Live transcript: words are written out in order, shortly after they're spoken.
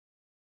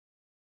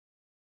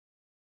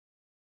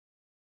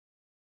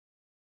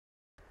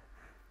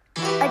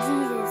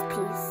Geezus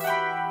piece.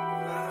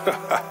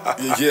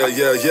 Yeah.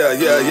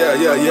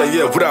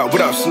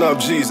 What up, SNUBB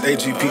GEEZ,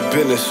 AGP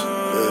business.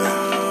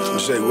 Yeah.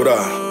 Jay, what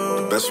up?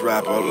 The best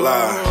rapper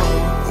alive.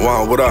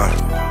 Juan, what up?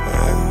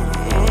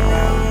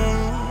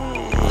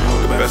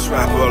 The best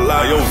rapper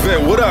alive. Yo,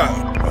 Vet, what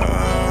up?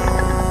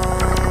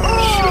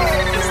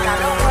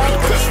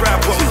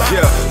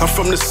 Yeah, I'm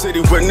from the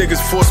city where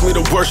niggas forced me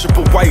to worship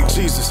a white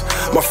Jesus.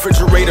 My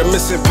refrigerator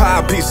missing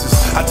pie pieces.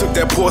 I took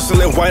that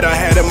porcelain white I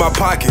had in my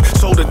pocket,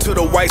 sold it to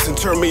the whites and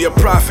turned me a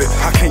profit.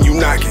 How can you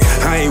knock it?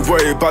 I ain't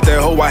worried about that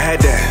hoe, I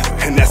had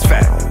that, and that's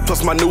fact.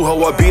 Plus my new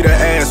hoe, I beat her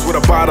ass with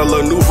a bottle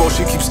of Nouveau.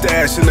 She keeps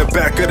stashed in the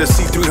back of the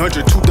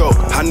C300 too dope.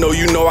 I know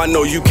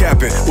you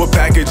capping. What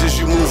packages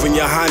you moving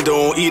your Honda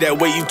on? E that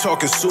way you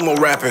talking sumo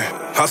rapping.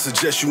 I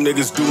suggest you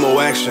niggas do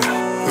more action.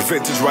 A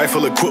vintage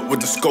rifle equipped with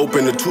the scope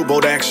and the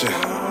two-bolt action.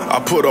 I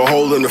put a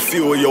hole in a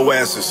few of your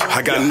asses.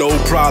 I got no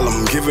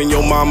problem giving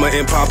your mama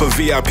and papa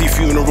VIP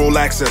funeral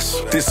access.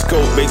 This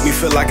scope make me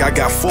feel like I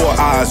got 4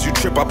 eyes. You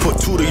trip, I put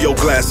 2 to your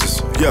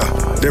glasses. Yeah,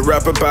 they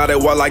rap about it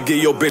while I get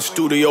your bitch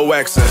studio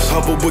access.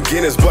 Humble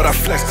beginners, but I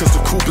flex cause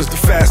the coupe is the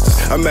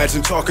fastest.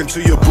 Imagine talking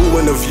to your boo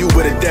in a view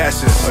with a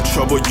dashes. A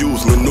troubled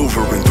youth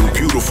maneuvering through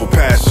beautiful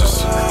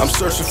pastures. I'm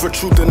searching for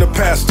truth in the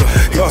pastor.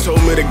 He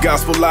told me the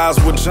gospel lies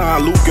with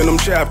John Luke in them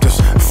chapters.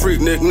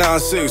 Freak Nick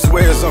 9-6,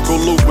 where's Uncle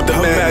Luke with the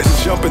man? Imagine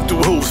jumping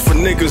through hoops for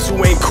niggas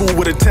who ain't cool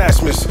with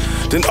attachments.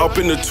 Then up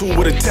in the 2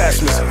 with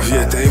attachments.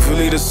 Yeah,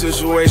 thankfully the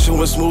situation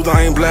was smooth,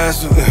 I ain't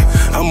blasting.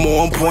 I'm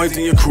more on point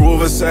than your crew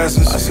of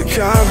assassins. I said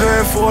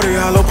convert 40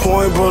 hollow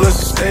point bullets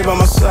to stay by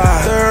my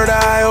side. Third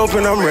eye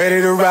open, I'm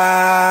ready to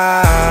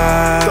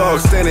ride.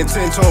 Dogs standing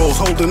 10 toes,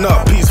 holding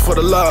up, peace for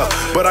the love.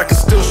 But I can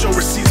still show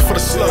receipts for the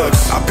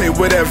slugs. I pay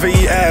whatever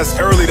he asks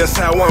early, that's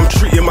how I'm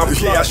treating my plug.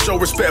 Yeah, I show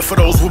respect for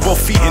those with both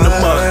feet in the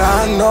mud.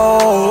 I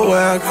know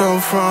where I come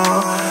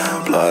from,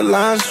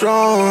 bloodline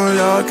strong,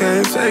 y'all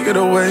can't take it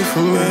away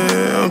from me.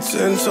 I'm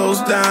 10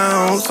 toes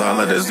down,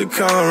 solid as the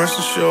con, rest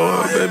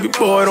assured. Baby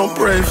boy, don't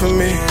pray for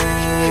me.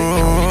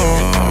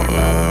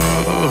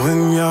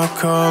 When y'all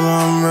call,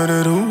 I'm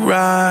ready to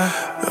ride.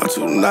 Y'all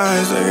too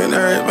nice, taking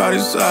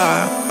everybody's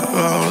side. I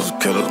was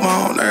killers,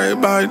 mom,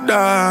 everybody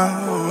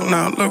died.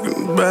 Now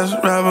looking the best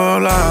rapper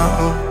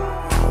alive.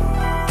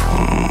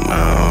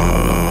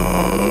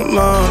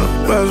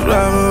 The best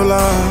rapper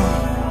alive.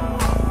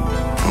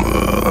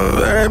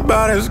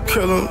 Everybody's a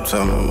killer,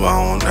 tell me why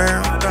I want to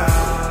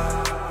die.